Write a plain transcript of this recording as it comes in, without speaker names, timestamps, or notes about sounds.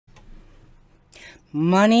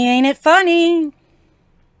Money ain't it funny?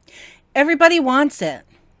 Everybody wants it.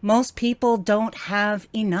 Most people don't have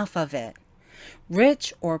enough of it.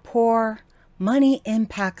 Rich or poor, money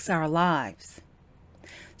impacts our lives.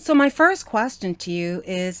 So my first question to you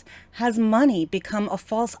is, has money become a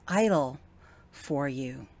false idol for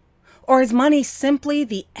you? Or is money simply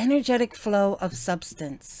the energetic flow of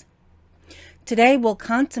substance? Today we'll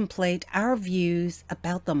contemplate our views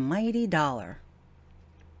about the mighty dollar.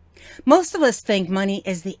 Most of us think money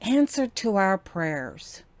is the answer to our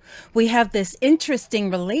prayers. We have this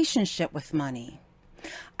interesting relationship with money.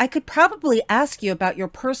 I could probably ask you about your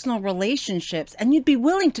personal relationships and you'd be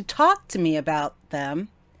willing to talk to me about them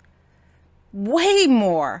way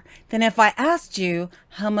more than if I asked you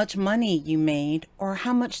how much money you made or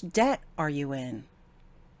how much debt are you in.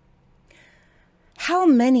 How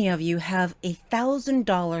many of you have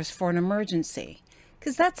 $1,000 for an emergency?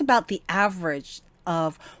 Because that's about the average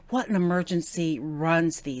of what an emergency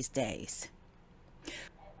runs these days.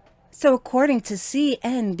 So according to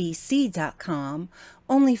CNBC.com,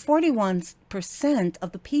 only 41%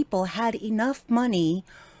 of the people had enough money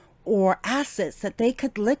or assets that they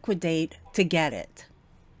could liquidate to get it.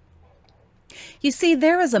 You see,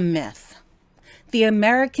 there is a myth. The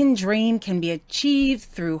American dream can be achieved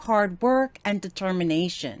through hard work and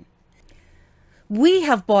determination. We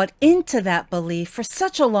have bought into that belief for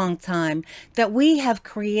such a long time that we have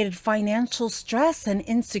created financial stress and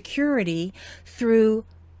insecurity through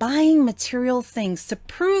buying material things to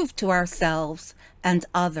prove to ourselves and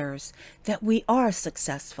others that we are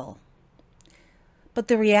successful. But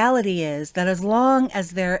the reality is that as long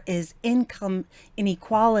as there is income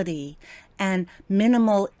inequality and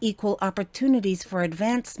minimal equal opportunities for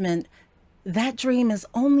advancement, that dream is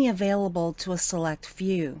only available to a select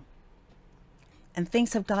few. And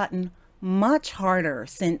things have gotten much harder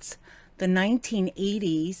since the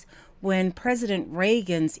 1980s when President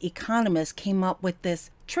Reagan's economists came up with this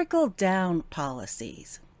trickle-down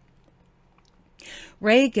policies.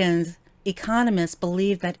 Reagan's economists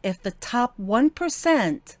believed that if the top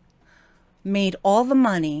 1% made all the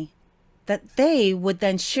money, that they would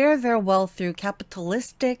then share their wealth through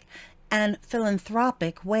capitalistic and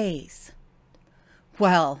philanthropic ways.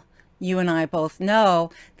 Well, you and I both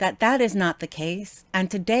know that that is not the case, and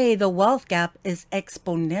today the wealth gap is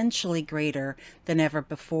exponentially greater than ever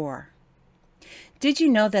before. Did you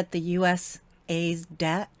know that the USA's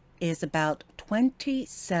debt is about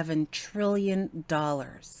 $27 trillion?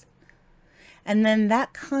 And then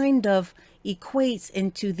that kind of equates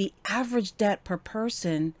into the average debt per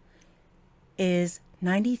person is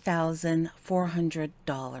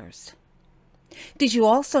 $90,400. Did you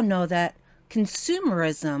also know that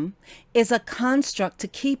consumerism is a construct to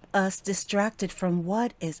keep us distracted from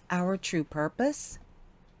what is our true purpose?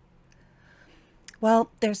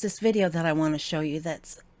 Well, there's this video that I want to show you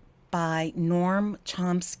that's by Noam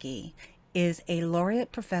Chomsky, is a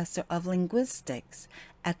laureate professor of linguistics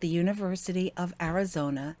at the University of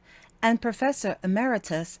Arizona and professor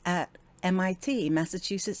emeritus at MIT,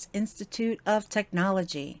 Massachusetts Institute of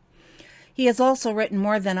Technology. He has also written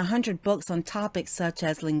more than 100 books on topics such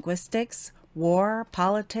as linguistics, war,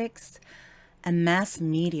 politics, and mass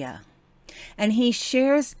media. And he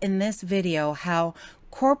shares in this video how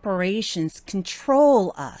corporations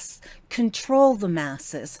control us, control the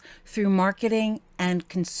masses through marketing and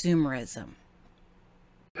consumerism.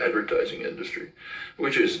 Advertising industry,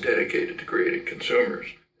 which is dedicated to creating consumers.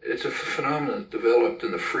 It's a phenomenon that developed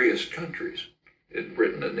in the freest countries, in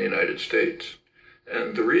Britain and the United States.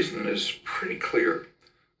 And the reason is pretty clear.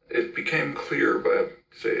 It became clear by,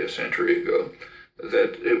 say, a century ago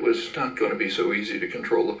that it was not going to be so easy to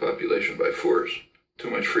control the population by force. Too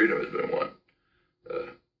much freedom has been won.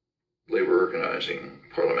 Labor organizing,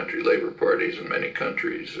 parliamentary labor parties in many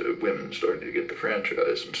countries, women starting to get the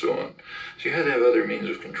franchise and so on. So you had to have other means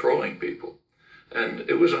of controlling people. And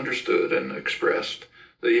it was understood and expressed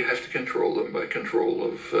that you have to control them by control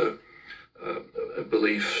of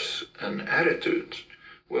beliefs and attitudes.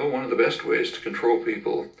 Well, one of the best ways to control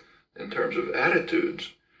people in terms of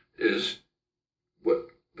attitudes is what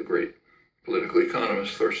the great political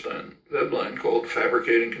economist Thorstein Veblen called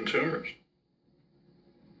fabricating consumers.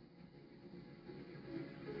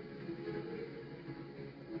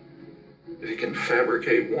 If you can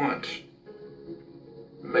fabricate wants,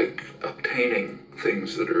 make obtaining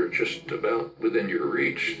things that are just about within your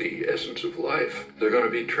reach, the essence of life, they're going to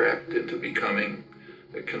be trapped into becoming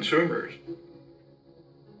consumers.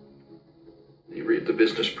 You read the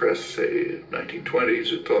business press, say,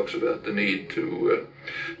 1920s, it talks about the need to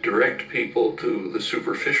direct people to the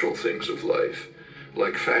superficial things of life,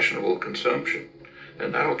 like fashionable consumption,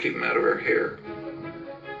 and that'll keep them out of our hair.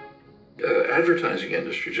 advertising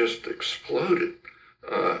industry just exploded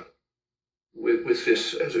with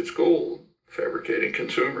this as its goal, fabricating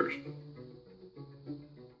consumers.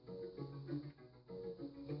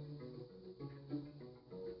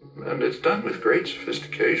 And it's done with great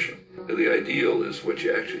sophistication. The ideal is what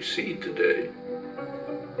you actually see today,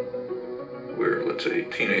 where, let's say,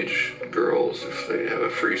 teenage girls, if they have a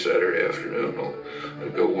free Saturday afternoon, will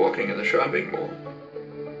go walking in the shopping mall,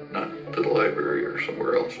 not to the library or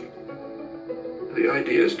somewhere else. The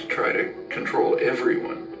idea is to try to control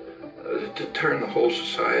everyone, to turn the whole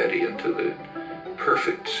society into the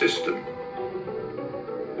perfect system.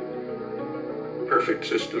 Perfect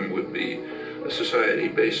system would be a society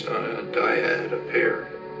based on a dyad, a pair.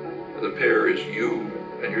 The pair is you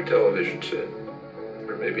and your television set,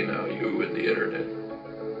 or maybe now you and the internet,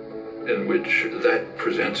 in which that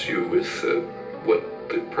presents you with what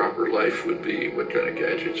the proper life would be, what kind of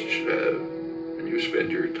gadgets you should have, and you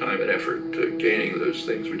spend your time and effort gaining those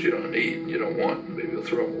things which you don't need and you don't want, and maybe you'll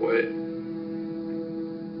throw them away.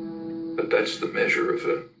 But that's the measure of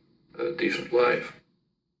a decent life.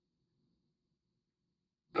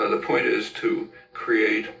 The point is to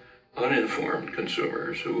create uninformed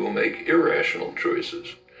consumers who will make irrational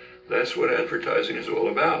choices. That's what advertising is all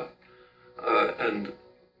about. And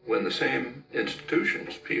when the same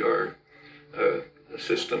institutions, PR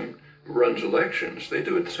system, runs elections, they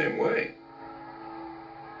do it the same way.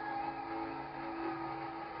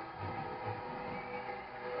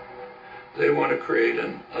 They want to create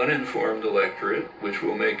an uninformed electorate which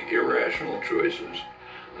will make irrational choices,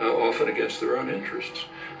 often against their own interests.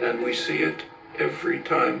 And we see it every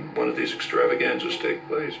time one of these extravaganzas take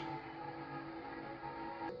place.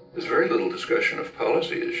 There's very little discussion of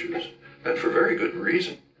policy issues, and for very good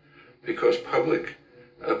reason, because public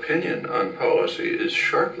opinion on policy is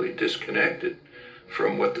sharply disconnected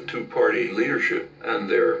from what the two-party leadership and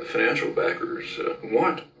their financial backers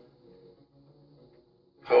want.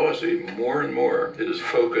 Policy, more and more, is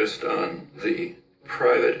focused on the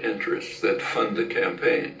private interests that fund the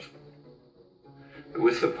campaigns,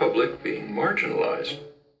 with the public being marginalized.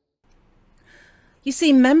 You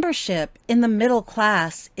see, membership in the middle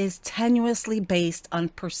class is tenuously based on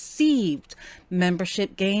perceived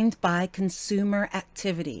membership gained by consumer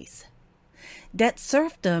activities. Debt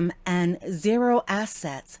serfdom and zero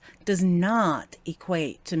assets does not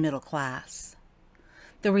equate to middle class.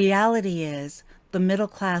 The reality is the middle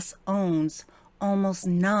class owns almost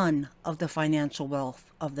none of the financial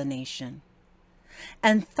wealth of the nation,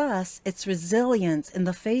 and thus its resilience in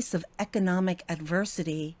the face of economic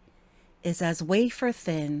adversity is as wafer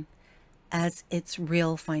thin as its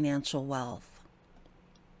real financial wealth.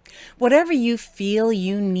 Whatever you feel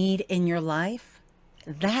you need in your life,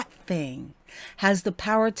 that thing has the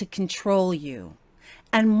power to control you,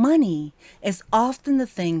 and money is often the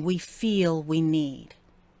thing we feel we need.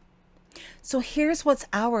 So here's what's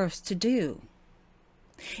ours to do,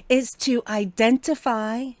 is to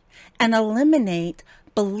identify and eliminate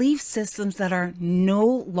belief systems that are no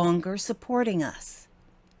longer supporting us.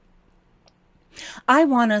 I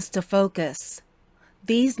want us to focus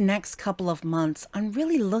these next couple of months on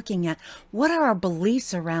really looking at what are our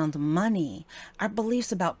beliefs around money, our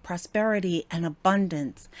beliefs about prosperity and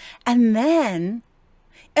abundance, and then,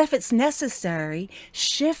 if it's necessary,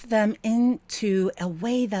 shift them into a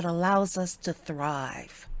way that allows us to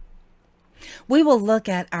thrive. We will look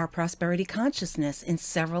at our prosperity consciousness in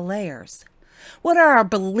several layers. What are our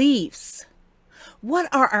beliefs? What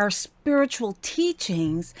are our spiritual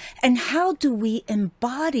teachings? And how do we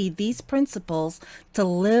embody these principles to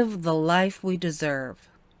live the life we deserve?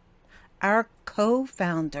 Our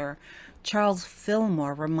co-founder, Charles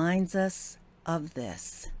Fillmore, reminds us of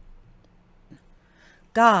this.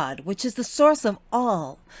 God, which is the source of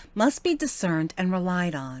all, must be discerned and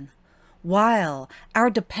relied on, while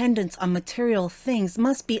our dependence on material things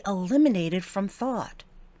must be eliminated from thought.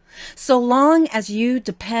 So long as you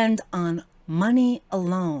depend on money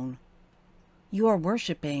alone, you are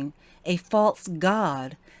worshiping a false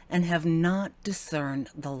god and have not discerned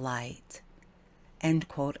the light. End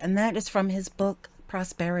quote. And that is from his book,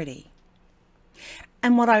 Prosperity.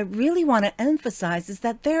 And what I really want to emphasize is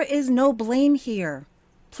that there is no blame here.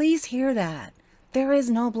 Please hear that. There is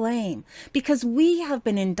no blame, because we have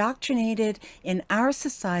been indoctrinated in our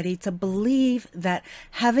society to believe that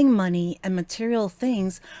having money and material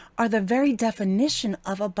things are the very definition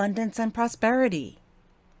of abundance and prosperity.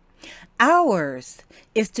 Ours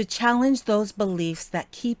is to challenge those beliefs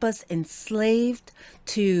that keep us enslaved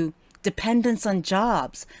to dependence on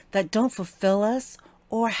jobs that don't fulfill us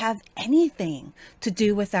or have anything to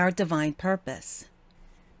do with our divine purpose.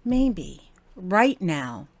 Maybe right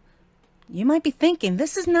now, You might be thinking,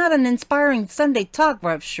 this is not an inspiring Sunday talk,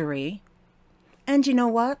 Rev Cherie. And you know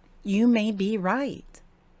what? You may be right.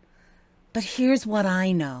 But here's what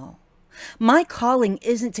I know. My calling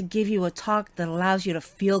isn't to give you a talk that allows you to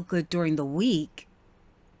feel good during the week,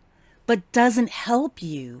 but doesn't help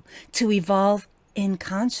you to evolve in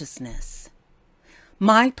consciousness.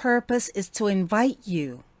 My purpose is to invite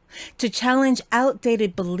you to challenge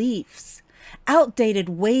outdated beliefs, outdated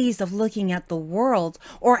ways of looking at the world,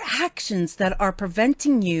 or actions that are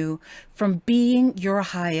preventing you from being your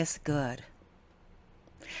highest good.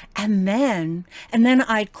 And then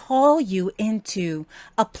I call you into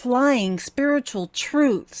applying spiritual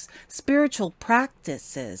truths, spiritual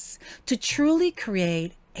practices to truly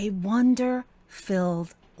create a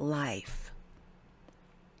wonder-filled life.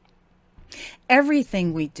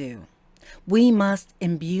 Everything we do, we must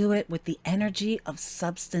imbue it with the energy of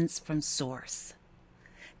substance from source.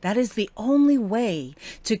 That is the only way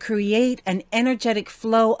to create an energetic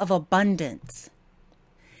flow of abundance.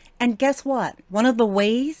 And guess what? One of the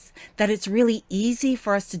ways that it's really easy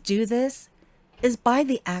for us to do this is by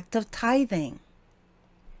the act of tithing.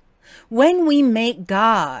 When we make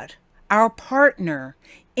God our partner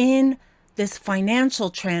in this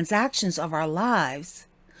financial transactions of our lives,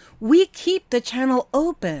 we keep the channel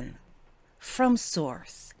open from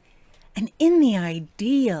source. And in the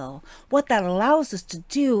ideal, what that allows us to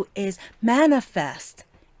do is manifest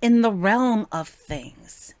in the realm of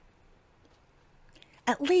things.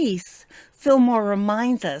 At least Fillmore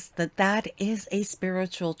reminds us that that is a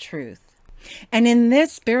spiritual truth. And in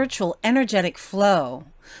this spiritual energetic flow,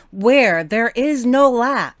 where there is no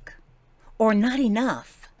lack or not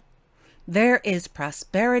enough, there is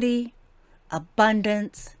prosperity,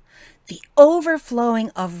 abundance, the overflowing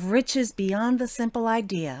of riches beyond the simple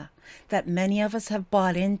idea that many of us have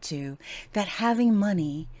bought into, that having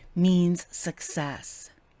money means success.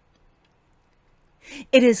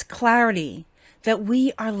 It is clarity that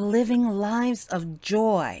we are living lives of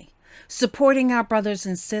joy, supporting our brothers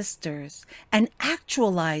and sisters, and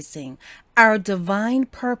actualizing our divine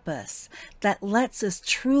purpose that lets us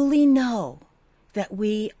truly know that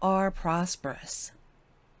we are prosperous.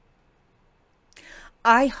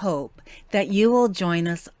 I hope that you will join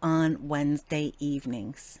us on Wednesday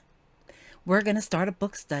evenings. We're going to start a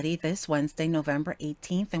book study this Wednesday, November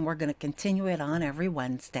 18th, and we're going to continue it on every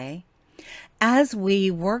Wednesday as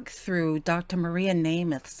we work through Dr. Maria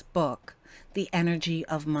Namath's book, The Energy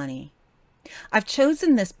of Money. I've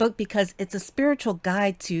chosen this book because it's a spiritual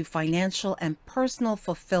guide to financial and personal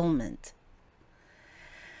fulfillment.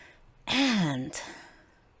 And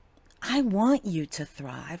I want you to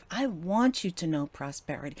thrive. I want you to know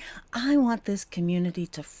prosperity. I want this community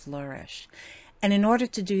to flourish. And in order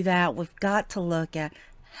to do that, we've got to look at,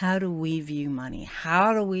 how do we view money?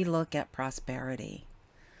 How do we look at prosperity?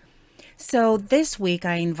 So this week,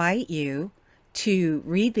 I invite you to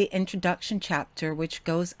read the introduction chapter, which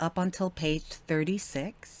goes up until page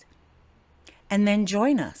 36. And then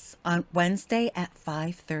join us on Wednesday at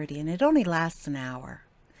 5:30. And it only lasts an hour.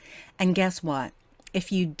 And guess what?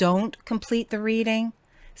 If you don't complete the reading,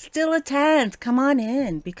 still attend. Come on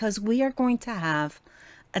in, because we are going to have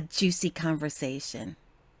a juicy conversation.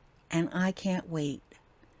 And I can't wait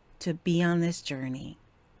to be on this journey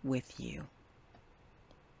with you.